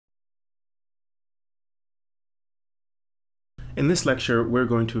In this lecture, we're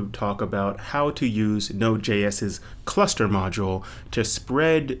going to talk about how to use Node.js's cluster module to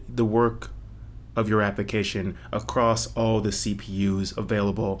spread the work of your application across all the CPUs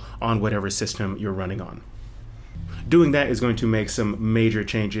available on whatever system you're running on. Doing that is going to make some major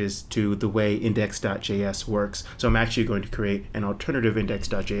changes to the way index.js works. So I'm actually going to create an alternative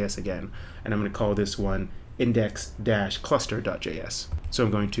index.js again, and I'm going to call this one index-cluster.js. So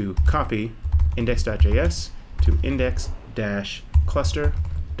I'm going to copy index.js to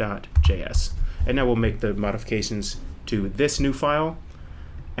index-cluster.js. And now we'll make the modifications to this new file,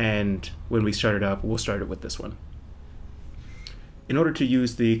 and when we start it up, we'll start it with this one. In order to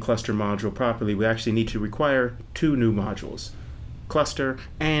use the cluster module properly, we actually need to require two new modules, cluster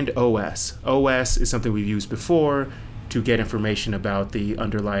and OS. OS is something we've used before to get information about the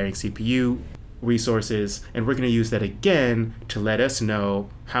underlying CPU resources, and we're going to use that again to let us know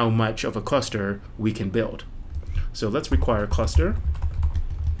how much of a cluster we can build. So let's require cluster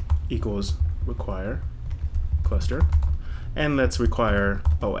equals require cluster, and let's require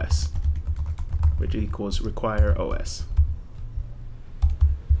OS, which equals require OS.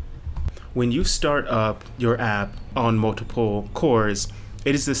 When you start up your app on multiple cores,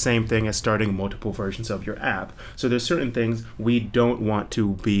 it is the same thing as starting multiple versions of your app. So there's certain things we don't want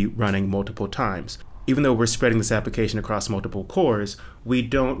to be running multiple times. Even though we're spreading this application across multiple cores, we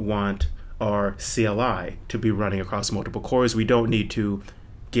don't want our CLI to be running across multiple cores. We don't need to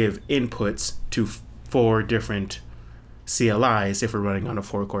give inputs to 4 different CLIs if we're running on a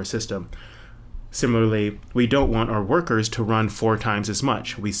 4-core system. Similarly, we don't want our workers to run 4 times as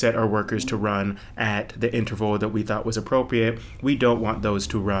much. We set our workers to run at the interval that we thought was appropriate. We don't want those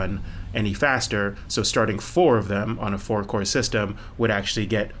to run any faster, so starting 4 of them on a 4-core system would actually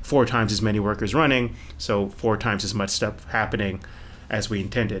get 4 times as many workers running, so 4 times as much stuff happening as we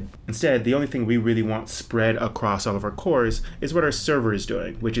intended. Instead, the only thing we really want spread across all of our cores is what our server is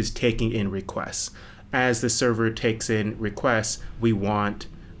doing, which is taking in requests. As the server takes in requests, we want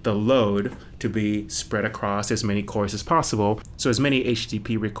the load to be spread across as many cores as possible, so as many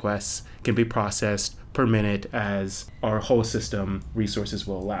HTTP requests can be processed per minute as our whole system resources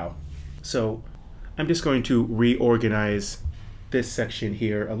will allow. So I'm just going to reorganize this section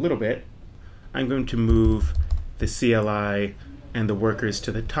here a little bit. I'm going to move the CLI and the workers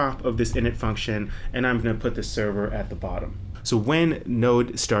to the top of this init function, and I'm going to put the server at the bottom. So when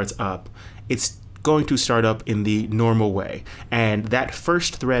Node starts up, it's going to start up in the normal way, and that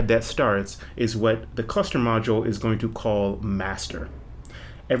first thread that starts is what the cluster module is going to call master.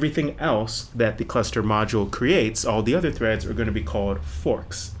 Everything else that the cluster module creates, all the other threads, are going to be called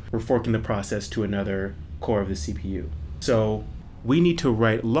forks. We're forking the process to another core of the CPU. So we need to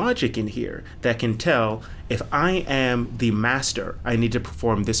write logic in here that can tell if I am the master, I need to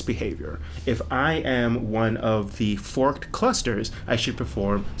perform this behavior. If I am one of the forked clusters, I should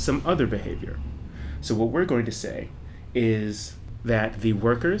perform some other behavior. So what we're going to say is that the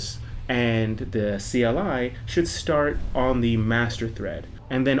workers and the CLI should start on the master thread.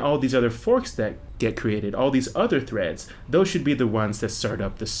 And then all these other forks that get created, all these other threads, those should be the ones that start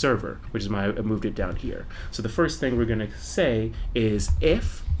up the server, which is why I moved it down here. So the first thing we're going to say is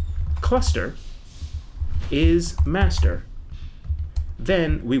if cluster is master,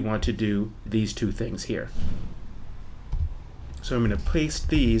 then we want to do these 2 things here. So I'm going to paste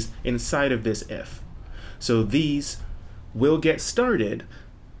these inside of this if. So these will get started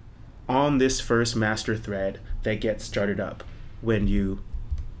on this first master thread that gets started up when you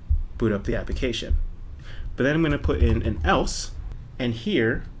boot up the application. But then I'm going to put in an else, and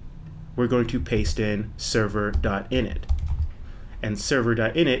here we're going to paste in server.init. And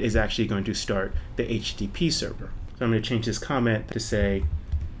server.init is actually going to start the HTTP server. So I'm going to change this comment to say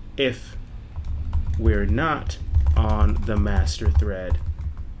if we're not on the master thread,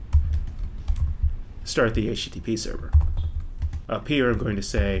 start the HTTP server. Up here, I'm going to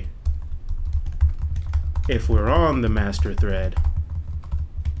say, if we're on the master thread,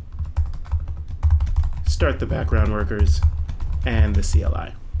 start the background workers and the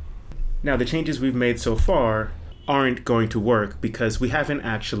CLI. Now, the changes we've made so far aren't going to work because we haven't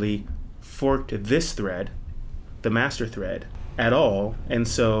actually forked this thread, the master thread, at all, and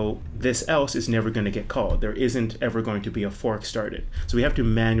so this else is never going to get called. There isn't ever going to be a fork started. So we have to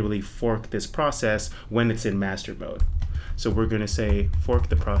manually fork this process when it's in master mode. So we're going to say fork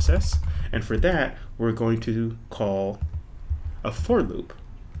the process, and for that we're going to call a for loop.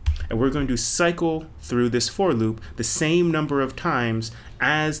 And we're going to cycle through this for loop the same number of times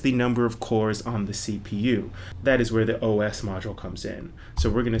as the number of cores on the CPU. That is where the OS module comes in. So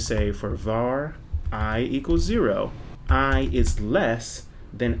we're going to say for var I equals 0, I is less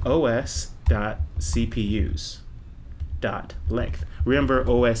than os.cpus. dot length. Remember,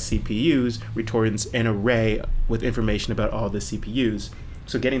 OS CPUs returns an array with information about all the CPUs.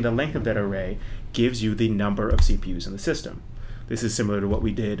 So getting the length of that array gives you the number of CPUs in the system. This is similar to what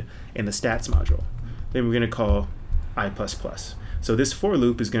we did in the stats module. Then we're going to call I++. So this for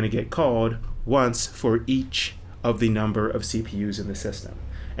loop is going to get called once for each of the number of CPUs in the system.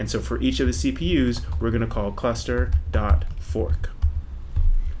 And so for each of the CPUs, we're going to call cluster.fork.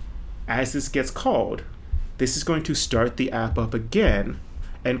 As this gets called, this is going to start the app up again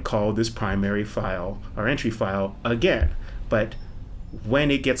and call this primary file, or entry file, again. But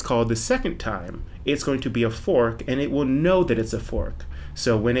when it gets called the second time, it's going to be a fork, and it will know that it's a fork.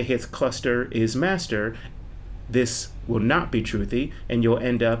 So when it hits cluster is master, this will not be truthy, and you'll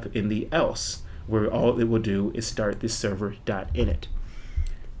end up in the else, where all it will do is start this server.init.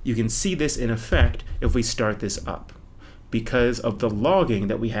 You can see this in effect if we start this up, because of the logging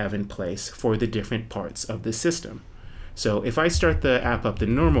that we have in place for the different parts of the system. So if I start the app up the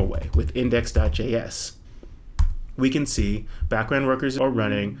normal way with index.js, we can see background workers are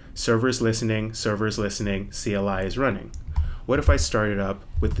running, servers listening, CLI is running. What if I started up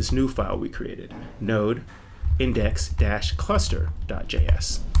with this new file we created, node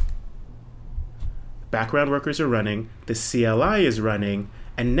index-cluster.js? Background workers are running, the CLI is running,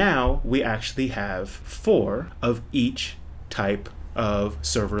 and now we actually have 4 of each type of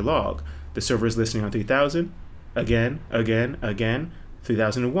server log. The server is listening on 3000, again,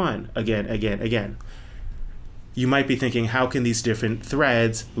 3001, again. You might be thinking, how can these different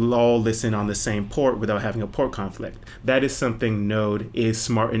threads all listen on the same port without having a port conflict? That is something Node is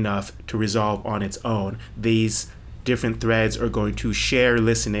smart enough to resolve on its own. These different threads are going to share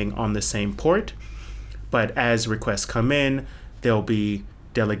listening on the same port, but as requests come in, they'll be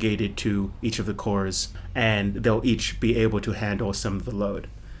delegated to each of the cores, and they'll each be able to handle some of the load.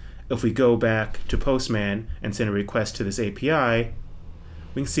 If we go back to Postman and send a request to this API,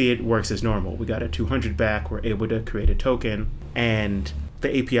 we can see it works as normal. We got a 200 back, we're able to create a token, and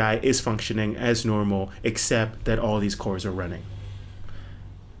the API is functioning as normal, except that all these cores are running.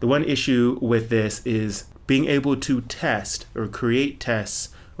 The one issue with this is being able to test or create tests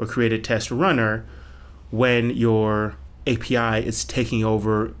or create a test runner when your API is taking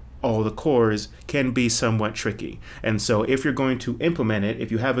over all the cores can be somewhat tricky. And so if you're going to implement it,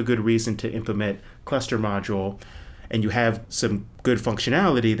 if you have a good reason to implement cluster module and you have some good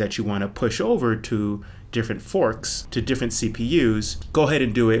functionality that you want to push over to different forks, to different CPUs, go ahead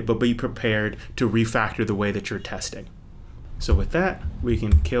and do it, but be prepared to refactor the way that you're testing. So with that, we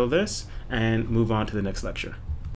can kill this and move on to the next lecture.